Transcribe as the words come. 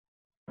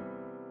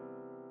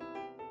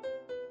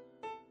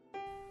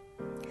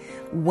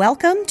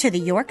Welcome to the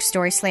York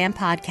Story Slam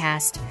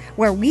podcast,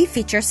 where we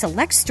feature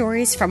select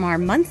stories from our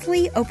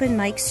monthly open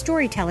mic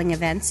storytelling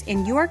events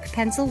in York,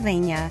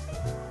 Pennsylvania.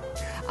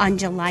 On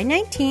July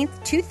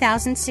 19th,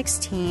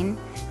 2016,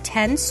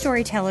 10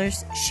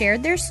 storytellers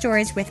shared their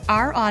stories with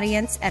our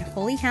audience at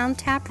Holy Hound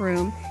Tap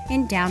Room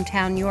in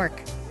downtown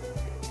York.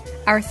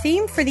 Our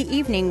theme for the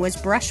evening was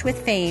Brush with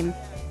Fame.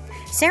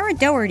 Sarah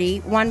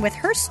Doherty won with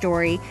her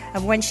story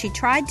of when she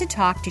tried to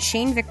talk to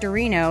Shane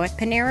Victorino at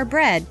Panera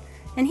Bread,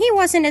 and he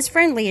wasn't as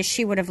friendly as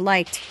she would have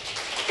liked.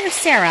 Here's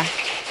Sarah.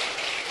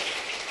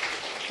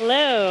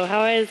 Hello,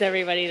 how is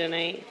everybody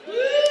tonight?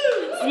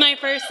 This is my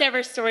first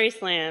ever Story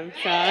Slam,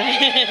 so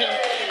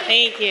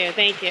thank you.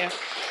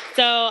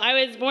 So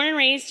I was born and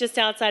raised just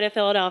outside of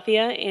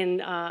Philadelphia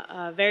in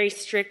a very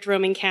strict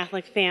Roman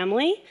Catholic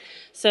family,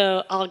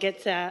 so I'll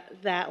get to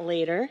that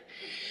later.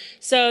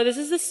 So this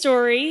is the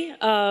story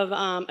of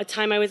a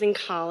time I was in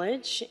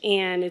college,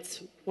 and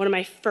it's one of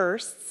my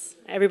firsts.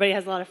 Everybody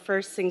has a lot of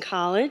firsts in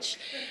college.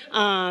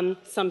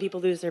 Some people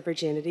lose their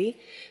virginity.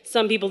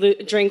 Some people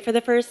drink for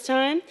the first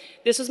time.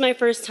 This was my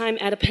first time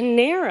at a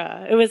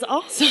Panera. It was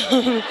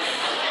awesome.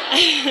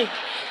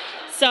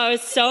 So I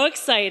was so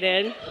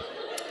excited.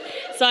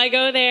 So I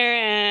go there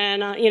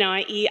and,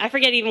 I eat. I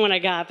forget even what I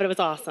got, but it was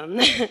awesome.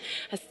 I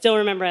still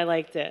remember I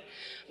liked it.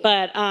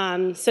 But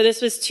so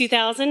this was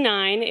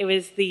 2009. It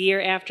was the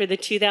year after the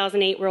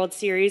 2008 World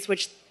Series,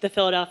 which the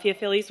Philadelphia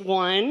Phillies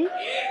won.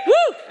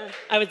 Woo!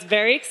 I was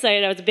very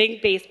excited. I was a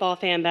big baseball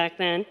fan back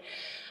then.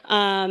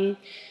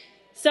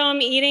 So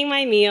I'm eating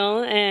my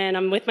meal, and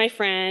I'm with my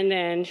friend,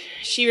 and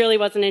she really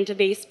wasn't into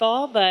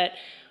baseball, but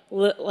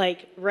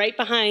right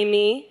behind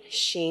me,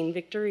 Shane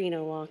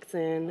Victorino walks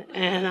in,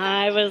 and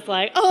I was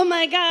like, oh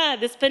my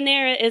God, this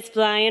Panera is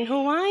flying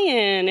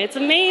Hawaiian. It's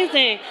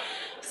amazing.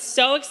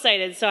 So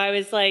excited. So I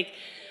was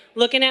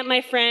looking at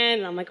my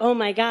friend, and I'm like, oh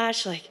my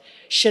gosh,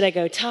 should I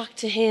go talk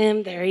to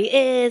him? There he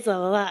is, blah,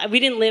 blah, blah. We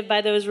didn't live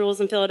by those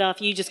rules in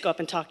Philadelphia. You just go up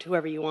and talk to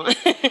whoever you want.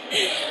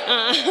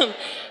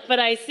 But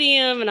I see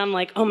him, and I'm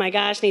like, oh my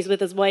gosh, and he's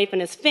with his wife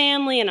and his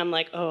family, and I'm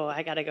like, oh,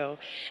 I gotta go.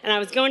 And I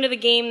was going to the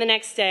game the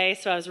next day,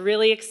 so I was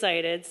really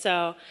excited.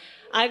 So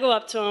I go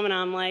up to him, and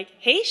I'm like,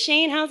 hey,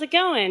 Shane, how's it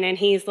going? And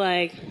he's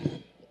like,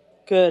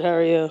 good, how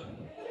are you?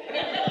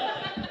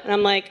 And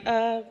I'm like,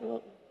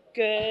 well,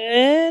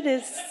 good,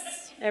 is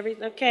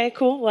everything okay?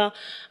 Cool. Well,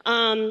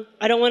 I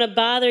don't want to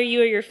bother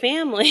you or your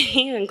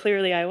family, and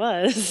clearly I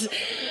was.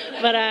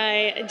 But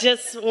I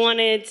just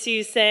wanted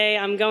to say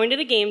I'm going to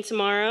the game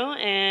tomorrow,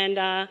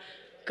 and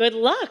good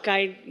luck.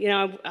 I'm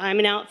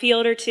an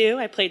outfielder too.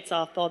 I played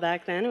softball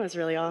back then. It was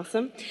really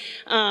awesome.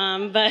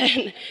 But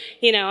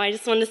I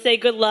just wanted to say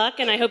good luck,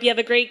 and I hope you have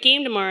a great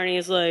game tomorrow. And he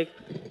was like,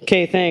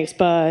 okay, thanks,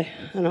 bye.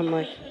 And I'm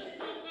like,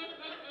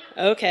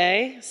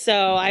 okay.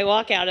 So I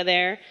walk out of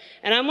there.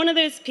 And I'm one of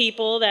those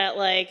people that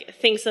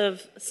thinks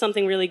of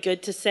something really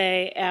good to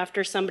say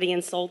after somebody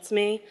insults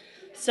me.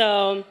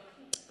 So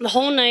the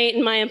whole night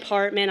in my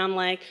apartment, I'm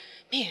like,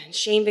 man,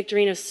 Shane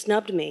Victorino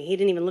snubbed me. He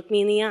didn't even look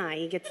me in the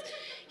eye.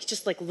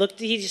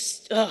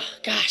 Oh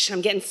gosh,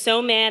 I'm getting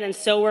so mad and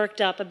so worked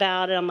up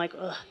about it. I'm like,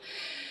 ugh.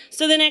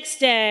 So the next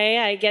day,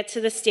 I get to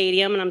the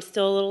stadium, and I'm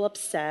still a little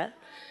upset.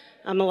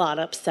 I'm a lot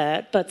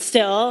upset, but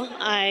still,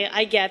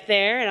 I get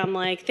there, and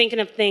I'm thinking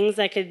of things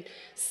I could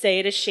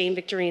say to Shane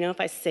Victorino if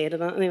I say to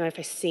them, if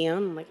I see him.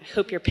 I'm like, I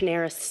hope your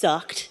Panera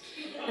sucked,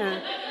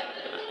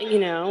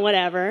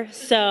 whatever.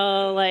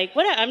 So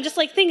whatever. I'm just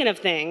thinking of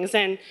things,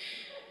 and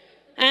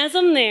as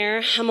I'm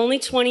there, I'm only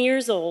 20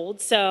 years old,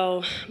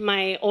 so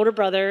my older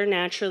brother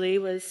naturally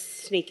was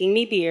sneaking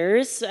me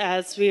beers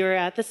as we were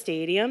at the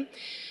stadium.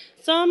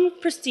 So I'm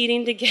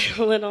proceeding to get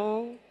a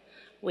little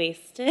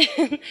wasted.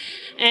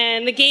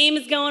 And the game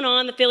is going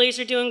on. The Phillies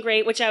are doing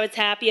great, which I was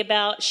happy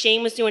about.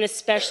 Shane was doing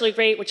especially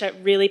great, which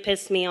really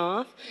pissed me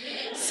off.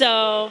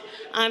 So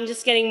I'm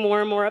just getting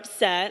more and more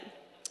upset.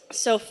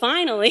 So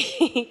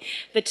finally,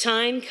 the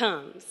time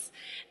comes,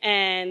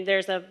 and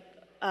there's a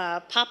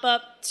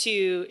pop-up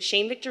to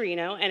Shane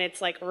Victorino, and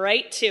it's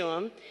right to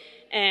him,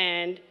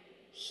 and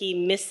he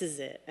misses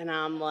it. And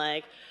I'm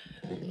like,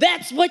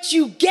 that's what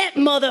you get,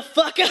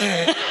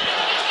 motherfucker!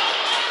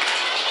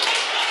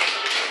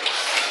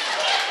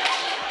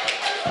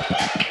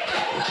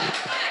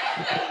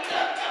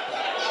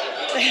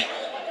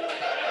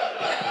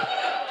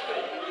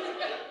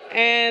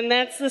 And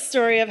that's the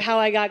story of how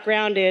I got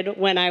grounded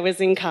when I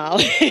was in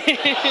college.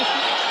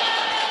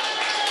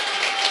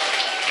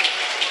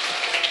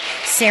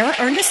 Sarah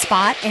earned a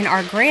spot in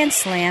our Grand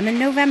Slam in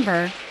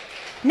November.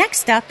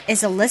 Next up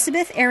is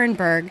Elizabeth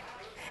Ehrenberg.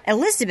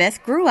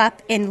 Elizabeth grew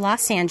up in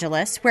Los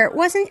Angeles, where it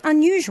wasn't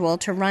unusual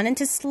to run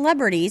into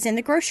celebrities in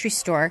the grocery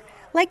store,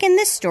 like in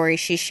this story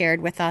she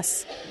shared with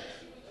us.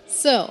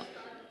 So,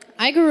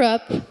 I grew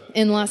up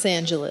in Los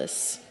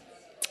Angeles,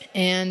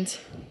 and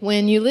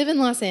when you live in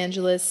Los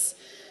Angeles,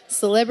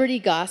 celebrity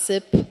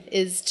gossip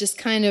is just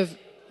kind of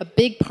a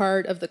big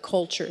part of the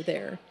culture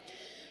there.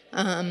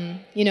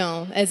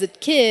 As a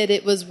kid,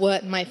 it was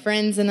what my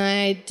friends and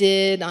I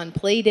did on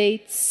play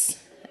dates.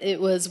 It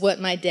was what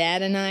my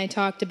dad and I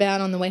talked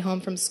about on the way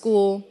home from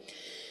school.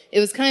 It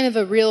was kind of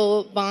a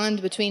real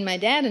bond between my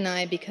dad and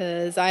I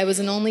because I was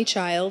an only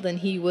child and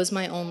he was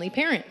my only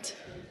parent.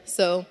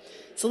 So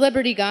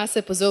celebrity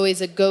gossip was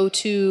always a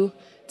go-to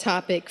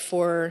topic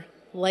for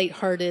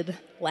lighthearted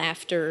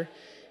laughter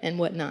and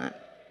whatnot.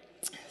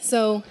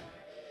 So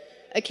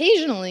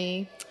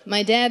occasionally,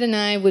 my dad and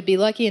I would be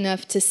lucky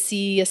enough to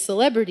see a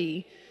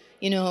celebrity.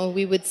 You know,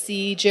 we would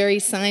see Jerry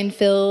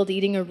Seinfeld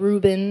eating a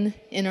Reuben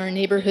in our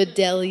neighborhood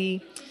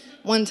deli.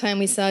 One time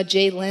we saw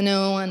Jay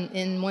Leno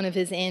in one of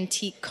his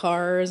antique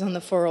cars on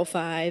the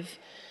 405.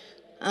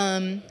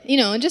 You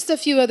know, and just a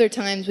few other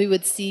times we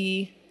would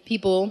see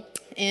people.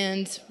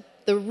 And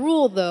the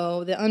rule,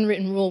 though, the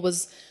unwritten rule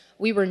was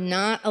we were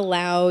not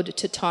allowed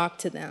to talk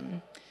to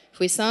them. If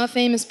we saw a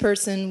famous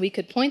person, we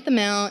could point them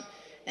out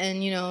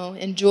and, you know,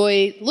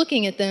 enjoy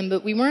looking at them,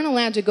 but we weren't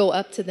allowed to go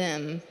up to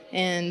them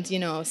and, you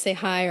know, say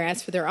hi or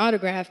ask for their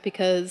autograph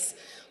because,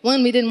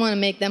 one, we didn't want to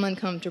make them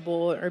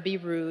uncomfortable or be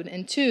rude,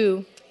 and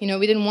two, you know,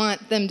 we didn't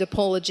want them to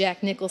pull a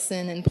Jack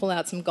Nicholson and pull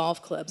out some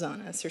golf clubs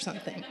on us or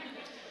something.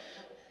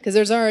 Because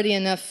there's already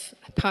enough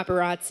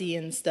paparazzi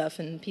and stuff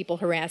and people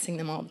harassing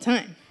them all the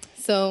time.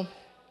 So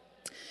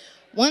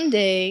one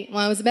day,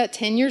 when I was about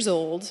 10 years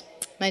old,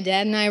 my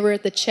dad and I were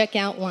at the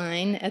checkout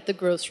line at the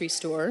grocery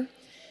store,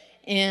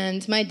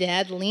 and my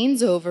dad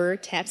leans over,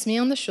 taps me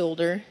on the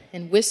shoulder,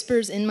 and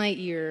whispers in my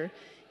ear.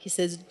 He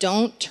says,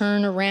 "Don't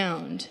turn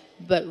around."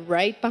 But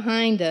right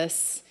behind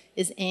us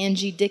is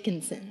Angie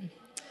Dickinson.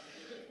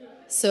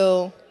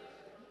 So,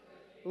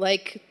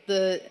 like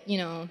the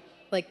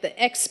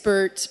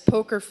expert,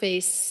 poker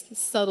face,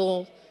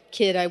 subtle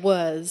kid I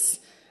was,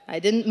 I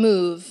didn't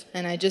move,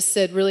 and I just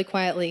said really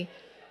quietly,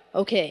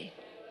 "Okay,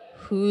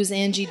 who's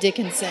Angie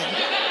Dickinson?"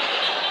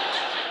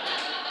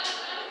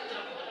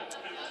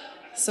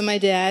 So my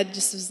dad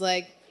just was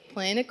like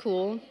playing it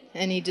cool,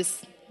 and he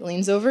just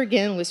leans over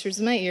again, whispers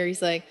in my ear.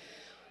 He's like,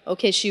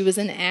 "Okay, she was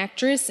an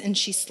actress and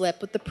she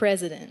slept with the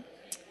president."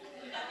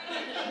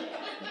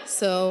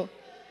 So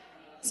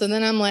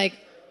then I'm like,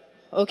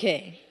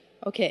 okay,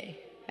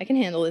 I can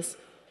handle this.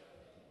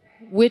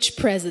 Which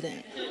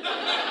president?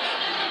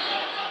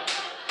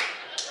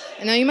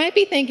 And now you might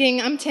be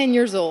thinking, I'm 10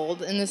 years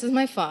old, and this is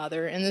my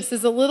father, and this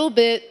is a little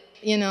bit,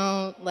 you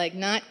know, like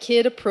not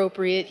kid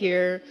appropriate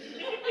here,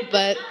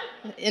 but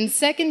in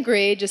second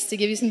grade, just to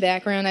give you some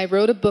background, I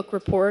wrote a book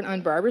report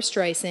on Barbra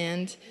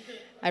Streisand.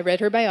 I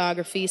read her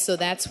biography, so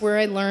that's where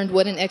I learned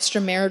what an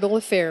extramarital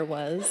affair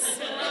was.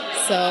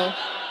 So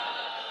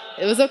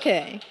it was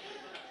okay.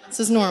 This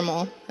is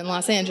normal in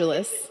Los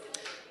Angeles.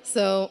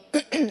 So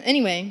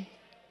anyway,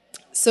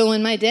 so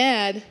when my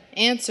dad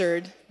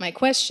answered my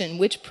question,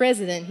 which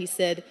president, he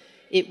said,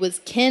 it was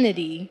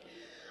Kennedy,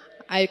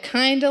 I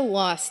kind of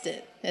lost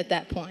it at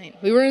that point.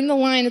 We were in the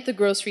line at the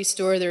grocery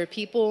store. There were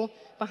people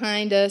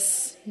behind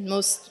us,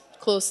 most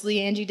closely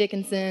Angie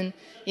Dickinson.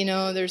 You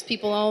know, there's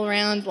people all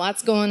around,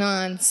 lots going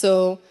on.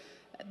 So,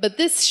 but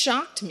this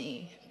shocked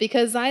me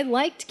because I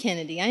liked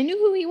Kennedy. I knew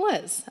who he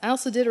was. I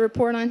also did a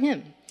report on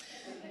him.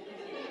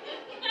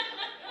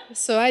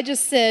 So I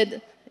just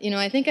said, you know,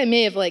 I think I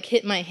may have like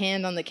hit my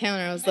hand on the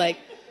counter. I was like,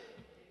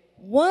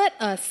 "What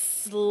a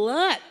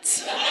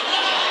slut."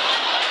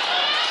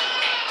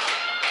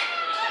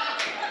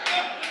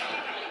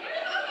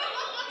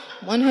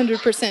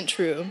 100%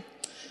 true.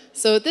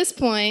 So at this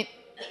point,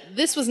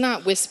 this was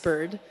not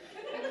whispered.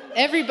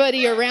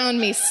 Everybody around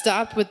me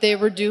stopped what they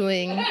were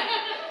doing.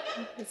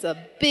 It's a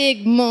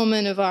big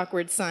moment of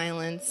awkward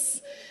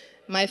silence.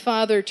 My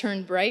father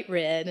turned bright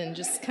red and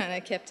just kind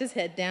of kept his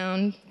head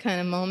down,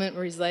 kind of moment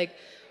where he's like,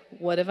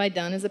 what have I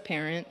done as a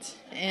parent?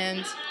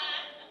 And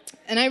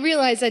I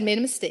realized I'd made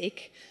a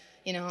mistake,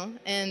 you know,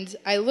 and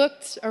I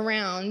looked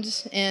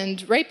around,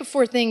 and right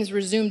before things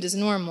resumed as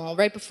normal,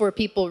 right before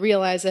people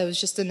realized I was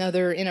just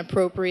another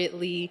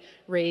inappropriately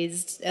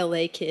raised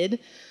LA kid,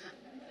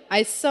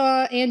 I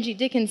saw Angie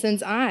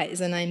Dickinson's eyes,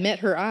 and I met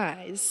her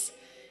eyes.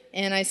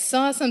 And I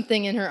saw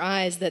something in her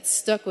eyes that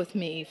stuck with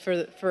me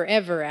for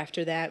forever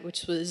after that,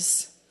 which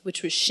was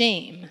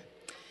shame.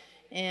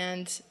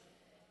 And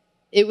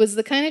it was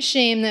the kind of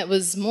shame that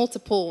was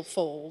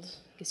multiple-fold,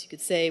 I guess you could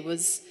say. It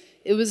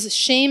was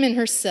shame in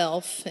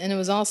herself, and it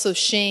was also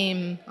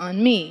shame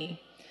on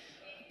me,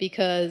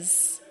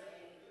 because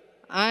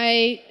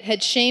I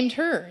had shamed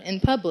her in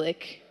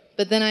public,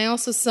 but then I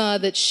also saw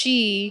that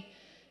she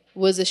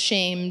was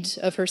ashamed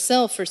of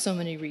herself for so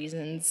many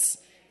reasons,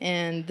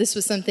 and this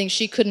was something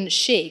she couldn't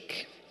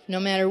shake, no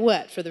matter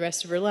what, for the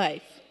rest of her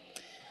life.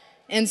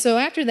 And so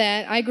after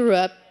that, I grew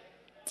up,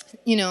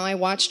 you know, I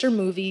watched her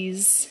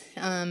movies,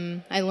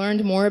 I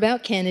learned more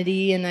about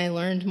Kennedy, and I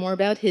learned more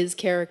about his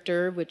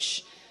character,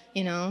 which,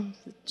 you know,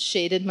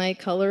 shaded my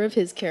color of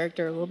his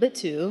character a little bit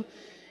too.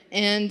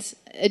 And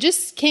I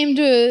just came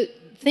to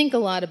think a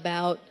lot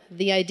about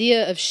the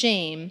idea of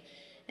shame,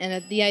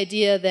 and the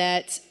idea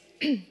that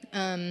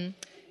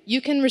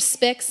you can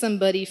respect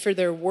somebody for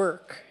their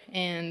work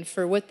and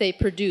for what they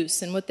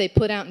produce and what they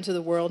put out into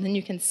the world, and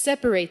you can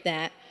separate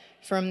that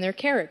from their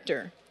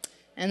character.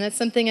 And that's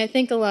something I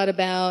think a lot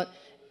about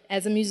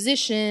as a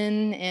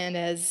musician and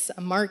as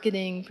a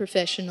marketing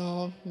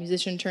professional,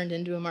 musician turned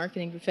into a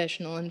marketing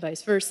professional and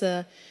vice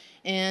versa.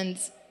 And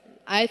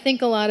I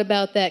think a lot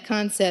about that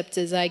concept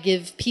as I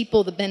give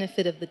people the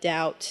benefit of the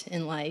doubt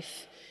in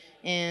life,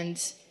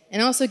 and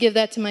also give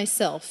that to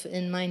myself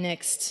in my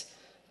next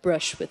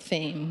brush with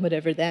fame,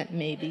 whatever that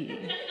may be.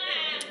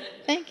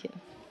 Thank you.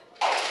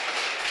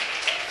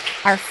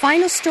 Our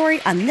final story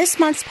on this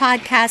month's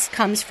podcast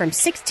comes from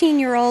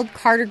 16-year-old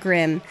Carter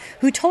Grimm,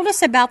 who told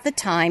us about the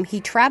time he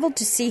traveled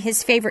to see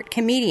his favorite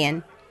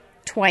comedian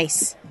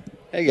twice.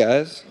 Hey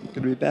guys,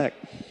 good to be back.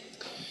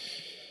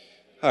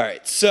 All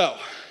right, so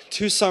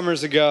 2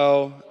 summers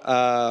ago,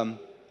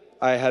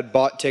 I had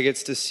bought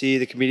tickets to see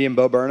the comedian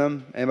Bo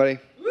Burnham. Anybody?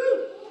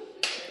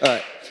 All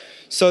right.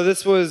 So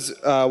this was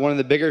one of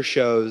the bigger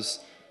shows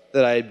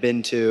that I had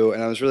been to,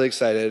 and I was really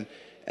excited.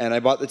 And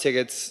I bought the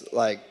tickets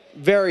like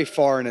very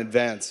far in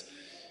advance.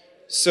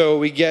 So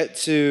we get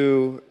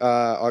to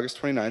August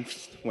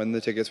 29th, when the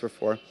tickets were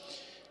for,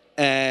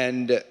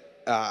 and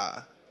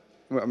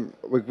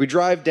we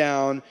drive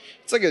down.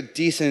 It's like a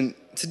decent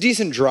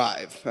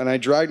drive, and I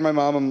dragged my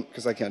mom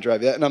because I can't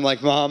drive yet, and I'm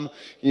like, Mom,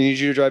 you need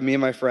you to drive me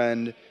and my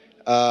friend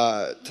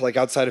to like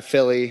outside of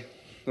Philly.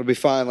 It'll be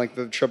fine. Like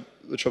the trip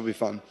will be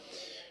fun.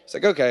 It's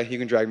like, okay, you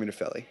can drag me to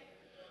Philly.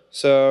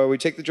 So we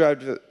take the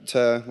drive to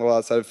a little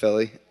outside of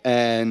Philly,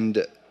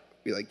 and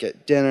we like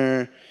get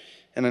dinner,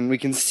 and then we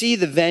can see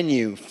the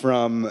venue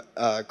from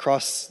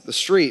across the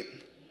street,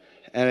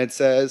 and it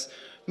says,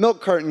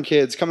 Milk Carton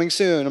Kids coming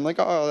soon. I'm like,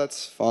 oh,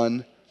 that's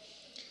fun.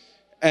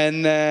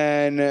 And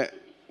then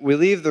we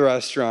leave the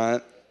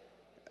restaurant,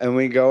 and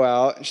we go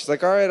out, and she's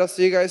like, all right, I'll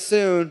see you guys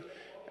soon.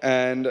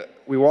 And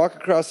we walk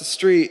across the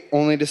street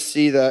only to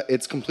see that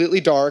it's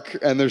completely dark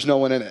and there's no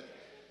one in it.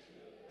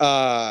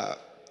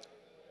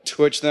 To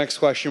which the next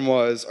question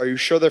was, are you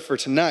sure they're for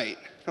tonight?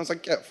 I was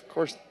like, yeah, of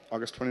course,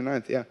 August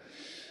 29th, yeah.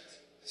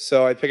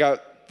 So I pick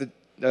out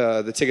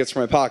the tickets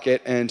from my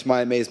pocket, and to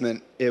my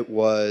amazement, it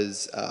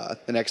was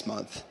the next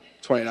month,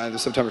 29th,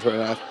 September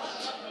 29th.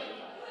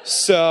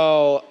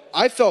 So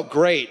I felt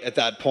great at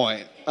that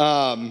point,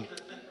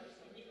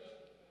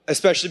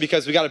 especially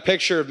because we got a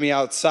picture of me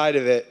outside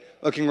of it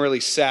looking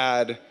really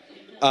sad,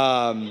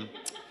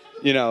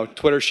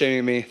 Twitter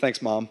shaming me.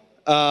 Thanks, Mom.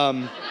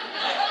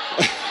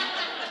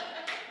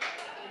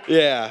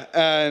 Yeah,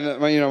 and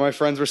my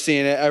friends were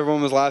seeing it.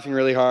 Everyone was laughing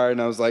really hard,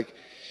 and I was like,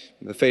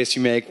 the face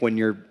you make when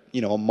you're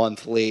a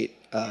month late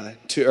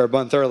or a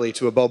month early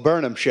to a Bo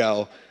Burnham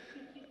show,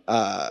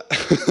 a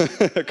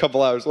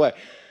couple hours away.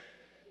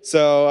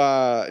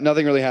 So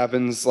nothing really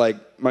happens. Like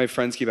my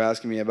friends keep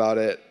asking me about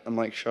it. I'm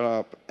like, shut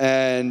up.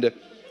 And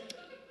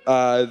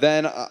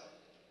then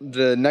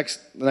the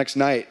next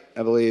night,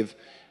 I believe,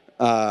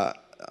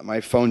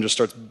 my phone just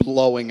starts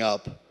blowing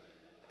up,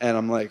 and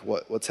I'm like,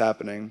 what's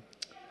happening?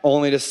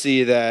 Only to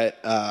see that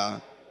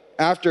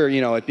after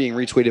it being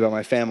retweeted by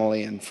my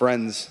family and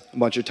friends a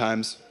bunch of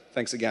times,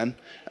 thanks again,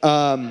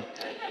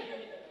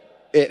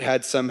 it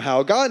had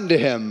somehow gotten to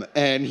him,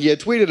 and he had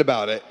tweeted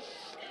about it.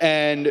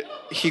 And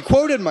he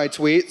quoted my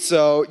tweet,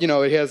 so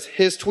it has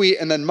his tweet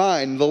and then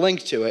mine, the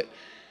link to it.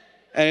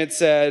 And it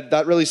said,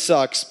 that really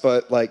sucks,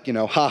 but ha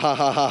ha ha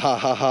ha ha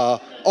ha ha,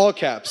 all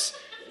caps.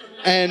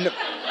 And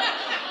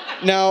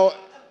now,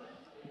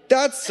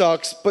 that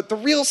sucks, but the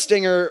real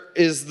stinger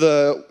is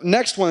the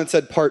next one that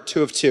said part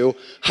 2 of 2,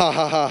 ha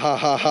ha ha ha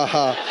ha ha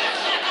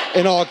ha,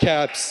 in all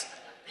caps.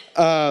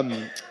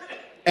 And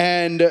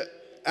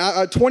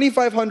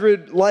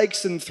 2,500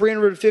 likes and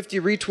 350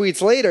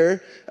 retweets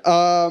later,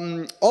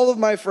 all of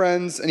my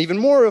friends and even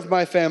more of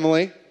my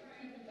family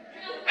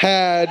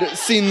had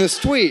seen this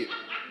tweet.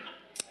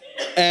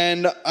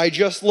 And I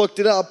just looked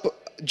it up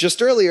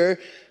just earlier,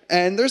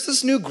 and there's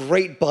this new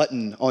great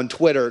button on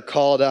Twitter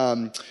called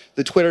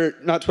the Twitter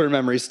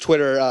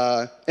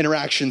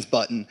interactions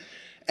button.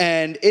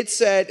 And it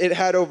said it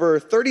had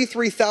over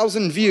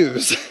 33,000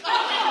 views.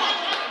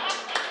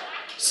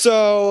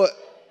 So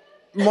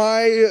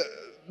my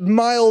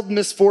mild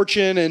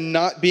misfortune in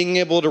not being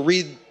able to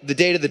read the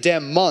date of the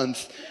damn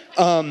month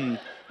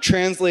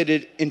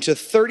translated into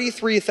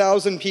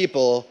 33,000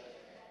 people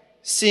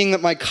seeing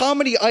that my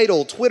comedy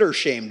idol Twitter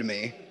shamed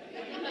me.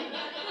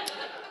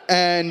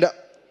 And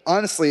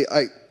honestly,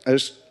 I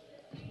just,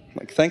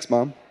 like, thanks,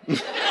 Mom.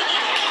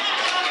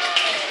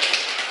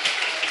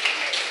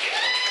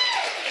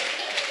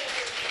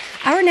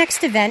 Our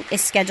next event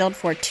is scheduled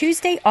for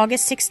Tuesday,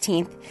 August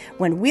 16th,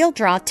 when we'll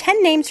draw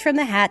 10 names from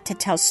the hat to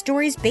tell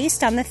stories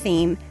based on the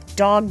theme,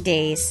 Dog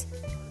Days.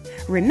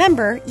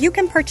 Remember, you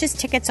can purchase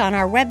tickets on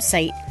our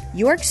website,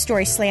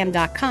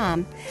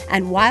 YorkStorySlam.com,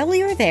 and while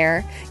you're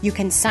there, you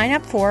can sign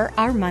up for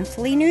our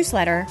monthly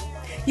newsletter.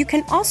 You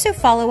can also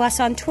follow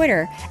us on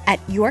Twitter at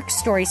York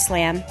Story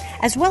Slam,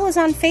 as well as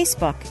on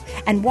Facebook,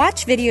 and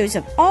watch videos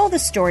of all the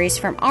stories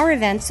from our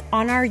events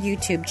on our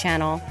YouTube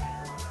channel.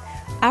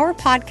 Our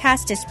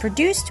podcast is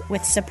produced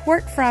with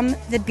support from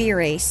The Beer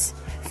Ace.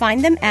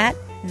 Find them at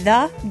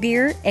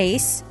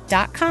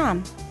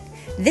thebeerace.com.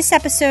 This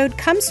episode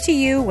comes to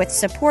you with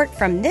support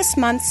from this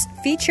month's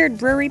featured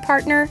brewery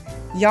partner,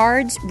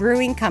 Yards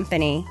Brewing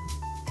Company.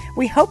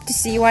 We hope to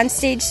see you on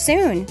stage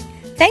soon.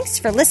 Thanks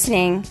for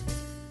listening.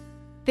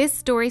 This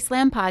Story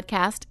Slam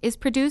podcast is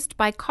produced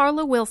by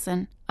Carla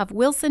Wilson of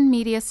Wilson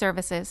Media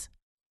Services.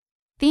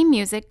 Theme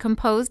music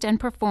composed and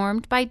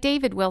performed by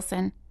David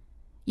Wilson.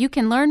 You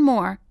can learn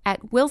more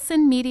at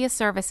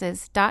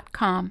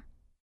wilsonmediaservices.com.